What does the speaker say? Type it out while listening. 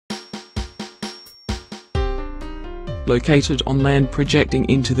located on land projecting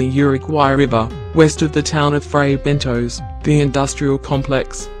into the Uruguay River, west of the town of Fray Bentos. The industrial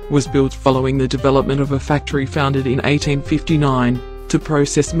complex was built following the development of a factory founded in 1859 to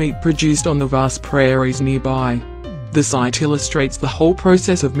process meat produced on the vast prairies nearby. The site illustrates the whole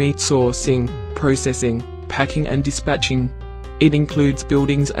process of meat sourcing, processing, packing and dispatching. It includes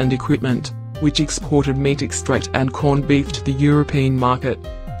buildings and equipment, which exported meat extract and corned beef to the European market.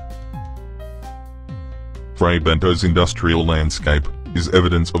 Fray Bentos' industrial landscape is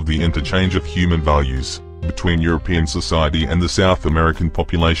evidence of the interchange of human values between European society and the South American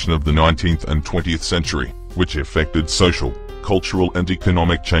population of the 19th and 20th century, which affected social, cultural and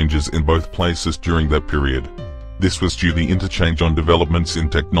economic changes in both places during that period. This was due to the interchange on developments in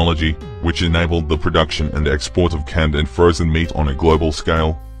technology, which enabled the production and export of canned and frozen meat on a global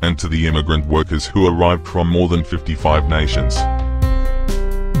scale, and to the immigrant workers who arrived from more than 55 nations.